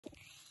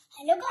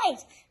Hello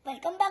guys,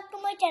 welcome back to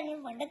my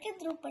channel Wonder Kid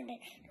Dhruv Pandit.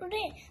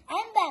 Today I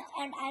am back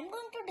and I am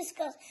going to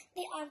discuss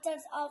the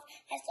answers of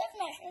SF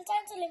National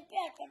Science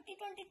Olympiad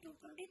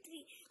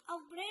 2022-23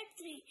 of grade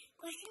 3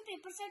 question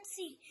paper set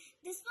C.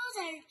 This was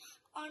held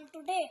on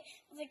today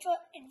which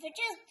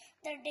is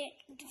the date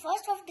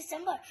 1st of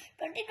December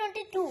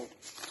 2022.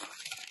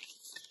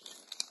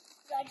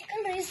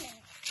 Logical reasoning.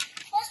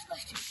 First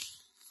question.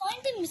 Find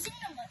the missing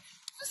number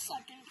of a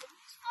certain group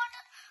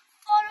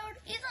followed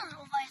either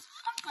row-wise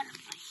or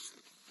column-wise.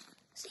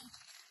 See,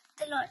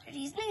 the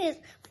reasoning is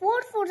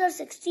 4 4s are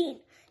 16,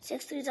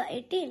 6 3s are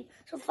 18,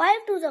 so 5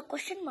 2s are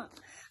question mark.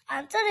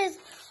 Answer is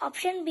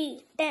option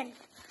B, 10.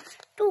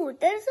 2.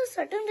 There is a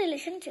certain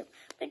relationship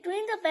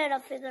between the pair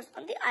of figures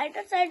on the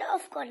either side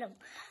of column.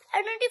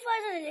 Identify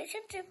the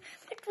relationship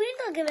between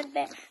the given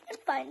pair and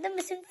find the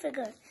missing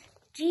figure.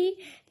 G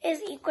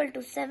is equal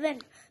to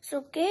 7,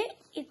 so K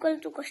equal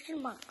to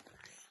question mark.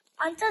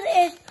 Answer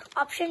is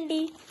option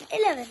D,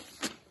 11.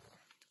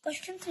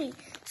 Question 3.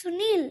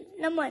 Sunil,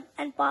 Naman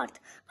and Parth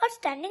are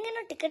standing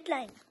in a ticket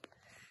line.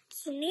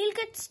 Sunil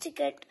gets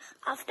ticket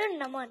after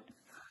Naman.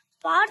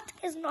 Parth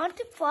is not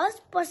the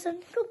first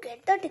person to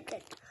get the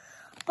ticket.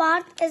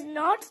 Parth is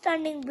not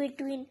standing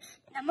between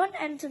Naman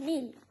and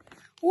Sunil.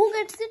 Who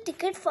gets the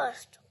ticket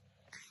first?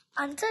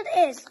 Answer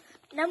is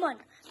Naman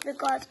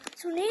because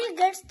Sunil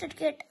gets the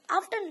ticket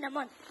after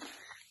Naman.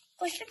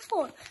 Question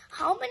 4.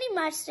 How many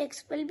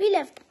matchsticks will be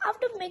left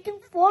after making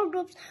 4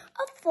 groups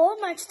of 4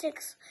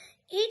 matchsticks,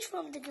 each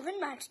from the given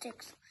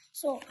matchsticks?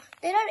 So,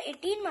 there are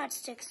 18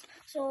 matchsticks.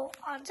 So,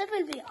 answer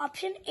will be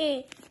option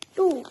A,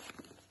 2.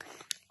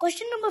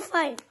 Question number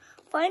 5.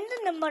 Find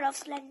the number of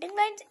slanting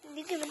lines in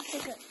the given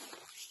figure.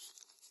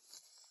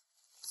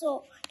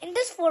 So, in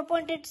this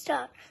 4-pointed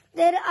star,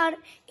 there are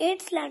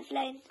 8 slant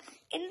lines.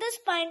 In this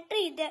pine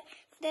tree,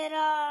 there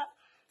are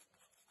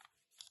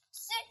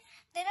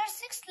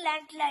 6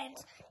 slant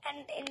lines,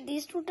 and in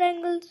these 2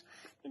 triangles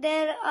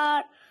there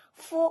are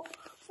 4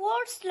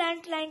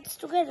 slant lines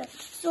together.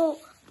 So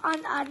our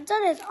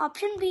answer is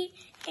option B,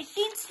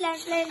 18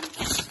 slant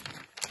lines.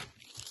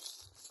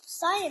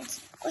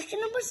 Science. Question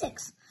number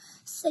 6.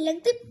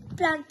 Select the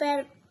plant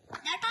pair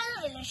that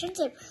has a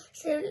relationship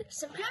similar to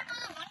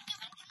the one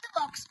given in the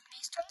box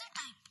based on the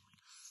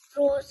type.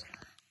 Rose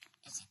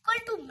is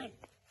equal to mint.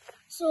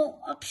 So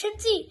option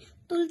C,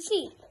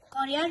 tulsi,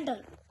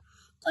 coriander.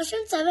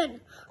 Question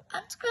 7.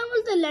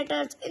 Unscramble the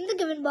letters in the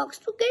given box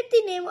to get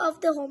the name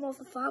of the home of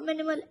a farm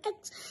animal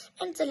X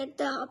and select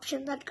the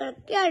option that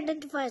correctly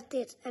identifies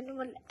this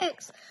animal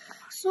X.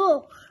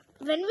 So,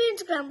 when we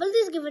unscramble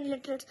these given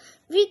letters,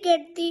 we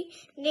get the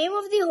name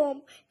of the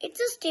home. It's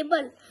a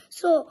stable.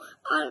 So,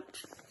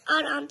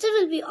 our answer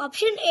will be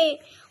option A,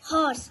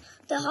 horse.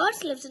 The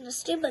horse lives in a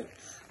stable.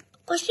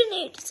 Question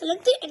 8.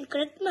 Select the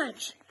incorrect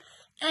match.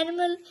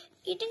 Animal,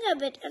 eating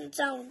habit and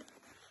sound.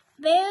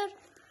 Bear,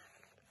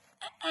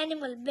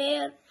 animal,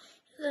 bear.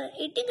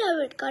 Eating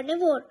habit,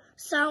 carnivore.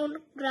 Sound,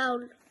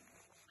 growl.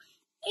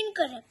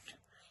 Incorrect.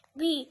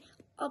 B,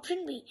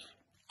 option B.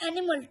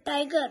 Animal,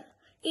 tiger.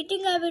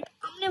 Eating habit,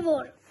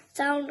 omnivore.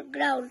 Sound,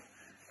 growl.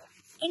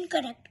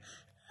 Incorrect.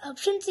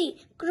 Option C,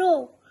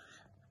 crow.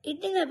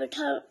 Eating habit,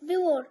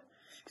 herbivore.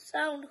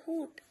 Sound,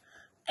 hoot.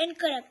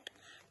 Incorrect.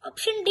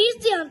 Option D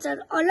is the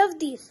answer, all of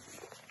these.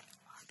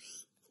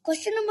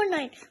 Question number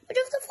 9. Which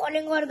of the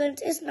following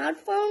organs is not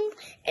found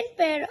in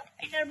pair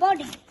in our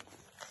body?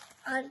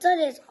 Answer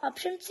is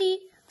option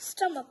C,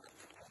 stomach.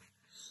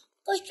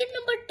 Question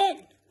number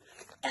 10.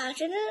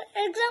 Dash an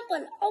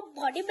example of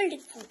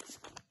bodybuilding food.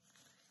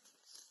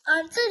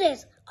 Answer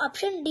is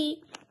option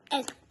D,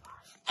 egg.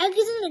 Egg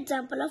is an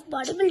example of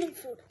bodybuilding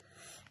food.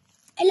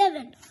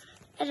 11.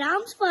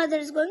 Ram's father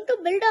is going to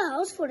build a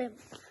house for him.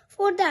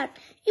 For that,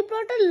 he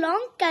brought a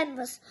long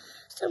canvas,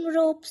 some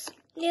ropes,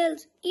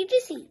 nails,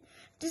 etc.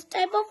 This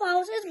type of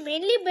house is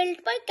mainly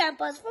built by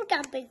campers for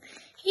camping.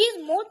 He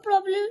is most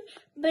probably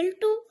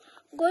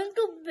going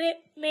to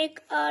make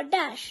a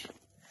dash.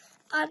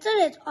 Answer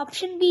is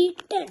option B,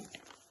 tent.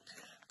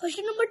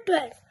 Question number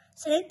 12.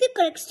 Select the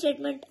correct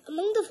statement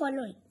among the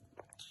following.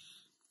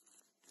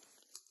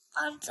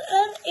 Answer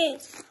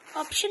is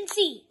option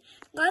C.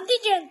 Gandhi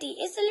Jayanti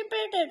is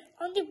celebrated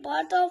on the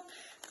birth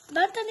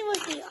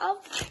anniversary of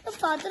the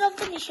father of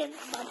the nation,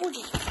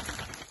 Bapuji.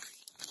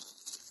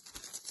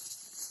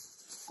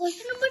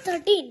 Question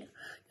number 13.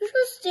 You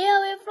should stay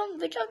away from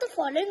which of the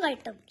following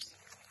items?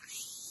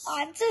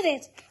 Answer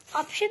is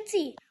option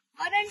C,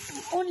 1 and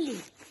 2 only.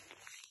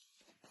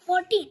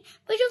 14.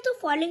 Which of the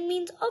following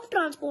means of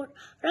transport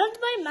runs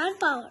by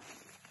manpower?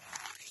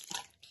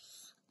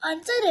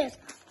 Answer is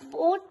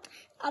both.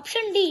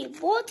 Option D,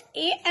 both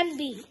A and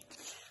B.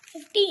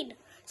 15.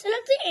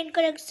 Select the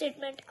incorrect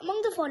statement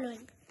among the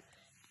following.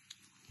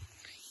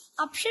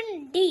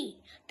 Option D,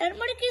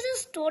 turmeric is a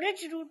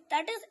storage root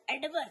that is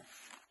edible.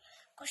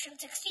 Question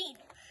 16.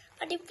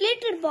 A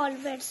deflated ball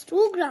weighs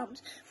 2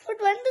 grams, but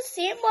when the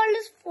same ball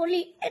is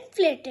fully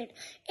inflated,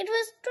 it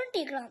weighs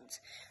 20 grams.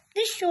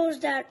 This shows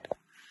that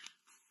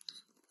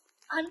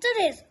answer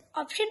is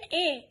option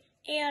A,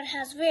 air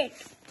has weight.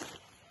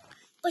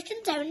 Question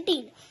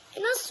 17.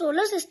 In a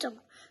solar system,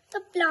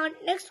 the planet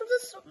next to the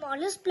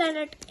smallest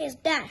planet is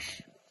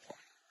dash.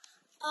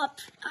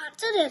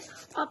 Answer is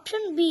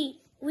option B,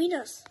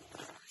 Venus.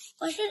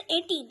 Question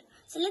 18.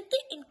 Select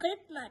the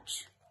incorrect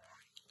match.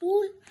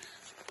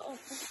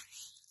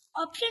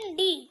 Option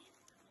D,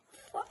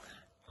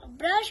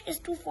 brush is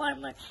too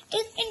formal,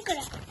 is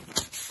incorrect.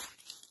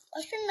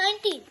 Question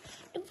 19.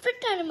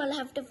 Different animals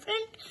have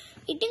different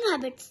eating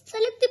habits.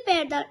 Select the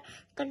pair that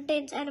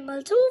contains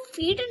animals who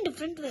feed in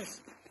different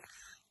ways.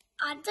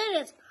 Answer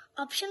is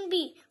option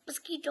B,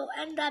 mosquito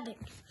and rabbit.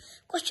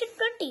 Question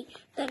 20.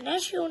 The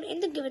nest shown in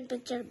the given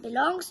picture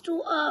belongs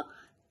to a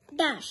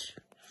dash.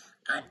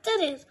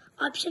 Answer is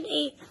option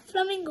A,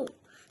 flamingo.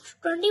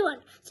 21.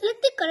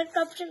 Select the correct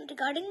option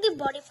regarding the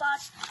body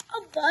parts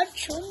of bird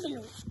shown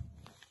below.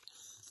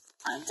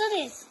 Answer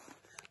is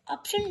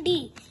option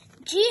D.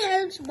 G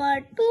helps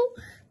bird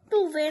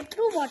to wade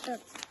through water.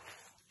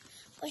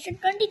 Question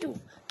 22.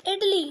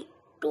 Idli,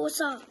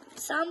 dosa,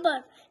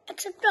 sambar,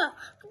 etc. are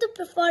the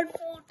preferred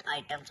food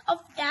items of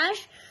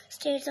dash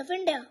states of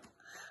India.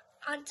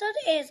 Answer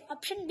is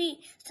option B.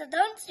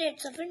 Southern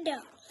states of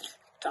India.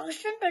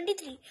 Question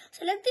 23.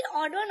 Select the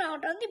odd one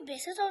out on the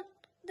basis of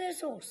the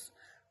source.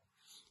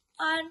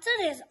 Answer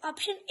is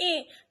option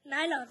A,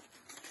 nylon.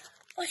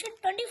 Question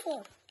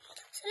 24.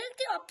 Select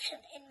the option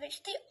in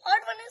which the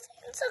odd one is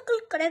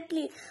encircled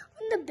correctly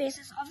on the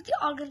basis of the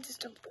organ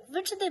system to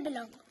which they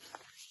belong.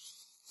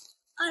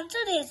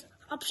 Answer is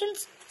option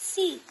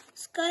C,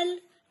 skull,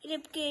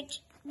 ribcage,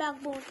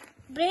 backbone,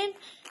 brain.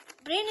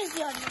 Brain is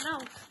the odd one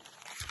out.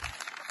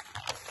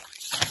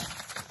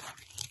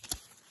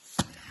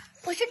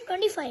 Question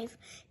 25.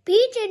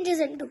 P changes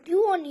into Q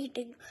on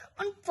eating.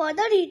 On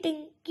further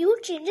eating, Q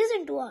changes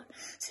into R.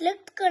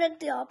 Select correct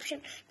the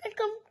option that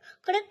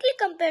correctly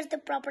compares the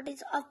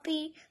properties of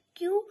P,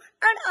 Q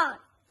and R.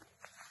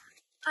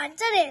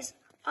 Answer is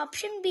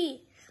option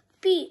B.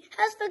 P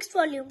has fixed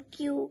volume,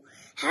 Q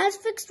has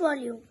fixed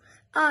volume,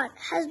 R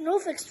has no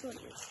fixed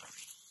volume.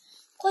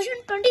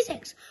 Question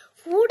 26.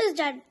 Food is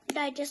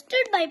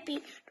digested by P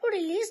to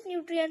release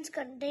nutrients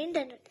contained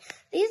in it.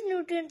 These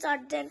nutrients are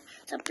then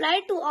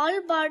supplied to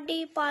all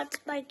body parts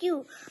by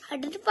Q.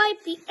 Identify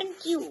P and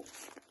Q.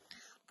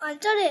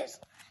 Answer is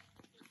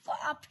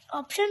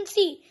option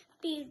C,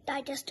 P,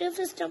 digestive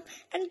system,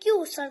 and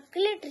Q,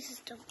 circulatory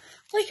system.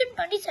 Question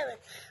 27.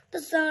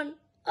 The Sun,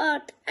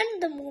 Earth,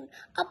 and the Moon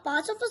are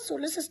parts of a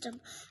solar system.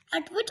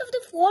 At which of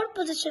the four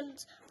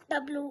positions,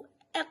 W,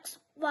 X,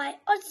 Y,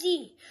 or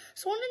Z,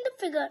 shown in the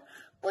figure,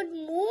 would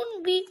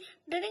Moon be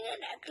during an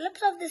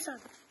eclipse of the Sun?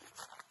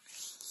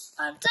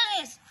 Answer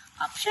is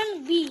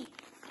option B,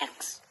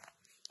 X.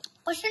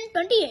 Question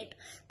 28.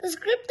 The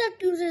script that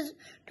uses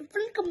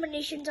different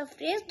combinations of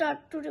raised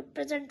dots to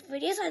represent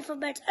various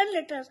alphabets and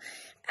letters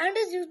and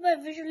is used by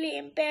visually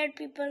impaired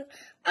people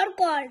are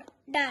called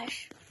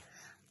dash.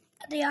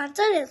 The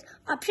answer is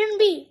option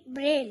B,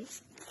 Braille.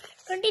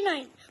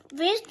 29.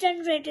 Waste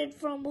generated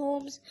from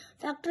homes,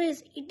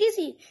 factories,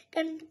 etc.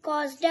 can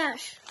cause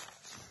dash.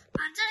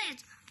 Answer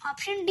is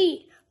option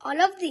D, all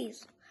of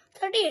these.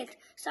 38.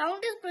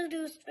 Sound is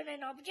produced when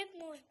an object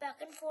moves back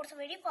and forth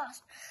very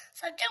fast.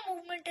 Such a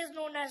movement is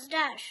known as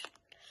dash.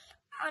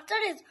 Answer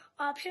is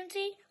option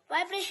C,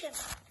 vibration.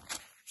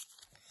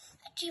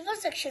 Achiever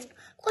section.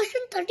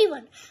 Question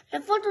 31.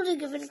 Refer to the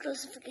given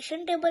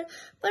classification table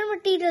where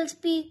materials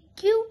P,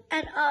 Q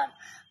and R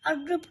are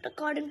grouped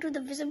according to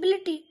the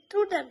visibility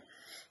through them.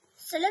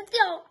 Select the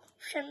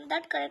option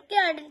that correctly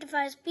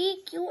identifies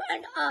P, Q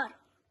and R.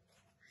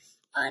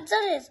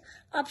 Answer is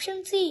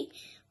option C,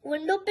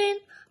 window pane,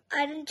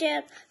 iron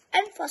chair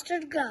and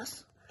frosted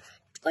glass.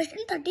 Question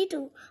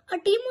 32. A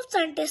team of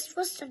scientists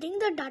was studying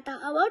the data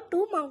about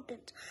two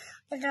mountains.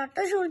 The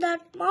data showed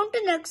that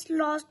Mountain X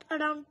lost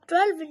around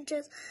 12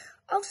 inches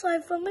of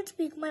soil from its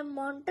peak, while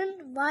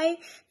Mountain Y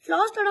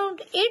lost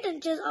around 8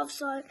 inches of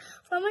soil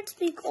from its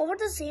peak over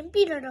the same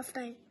period of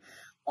time.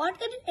 What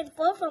can you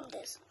infer from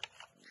this?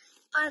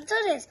 Answer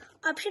is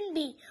option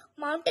B.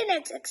 Mountain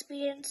X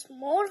experienced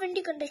more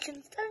windy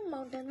conditions than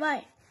Mountain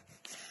Y.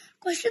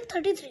 Question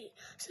 33.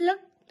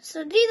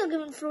 Study the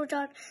given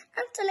flowchart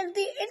and select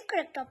the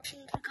incorrect option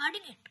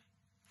regarding it.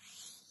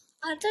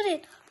 Answer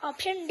is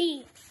option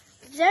D.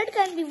 Z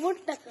can be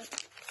woodpecker.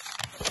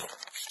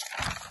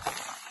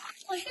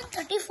 Question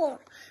 34.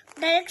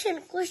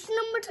 Direction. Question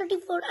number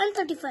 34 and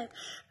 35.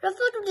 Refer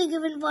to the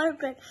given word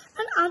grid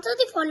and answer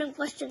the following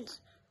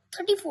questions.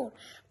 34.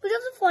 Which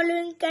of the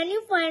following can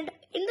you find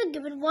in the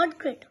given word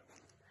grid?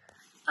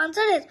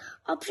 Answer is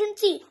option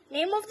C.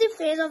 Name of the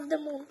phase of the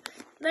moon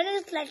when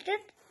its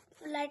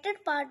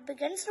lighted part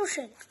begins to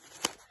shrink.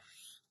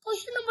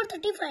 Question number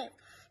 35.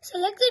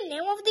 Select the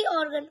name of the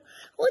organ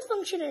whose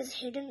function is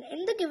hidden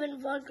in the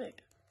given word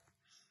grid.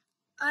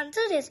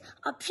 Answer is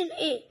option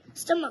A,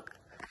 stomach.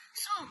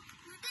 So,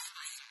 with this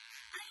question,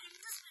 I end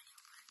this video.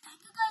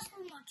 Thank you guys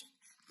for watching.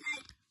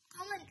 Like,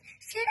 comment,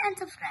 share and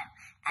subscribe.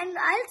 And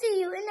I'll see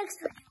you in next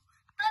video.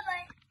 Bye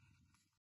bye.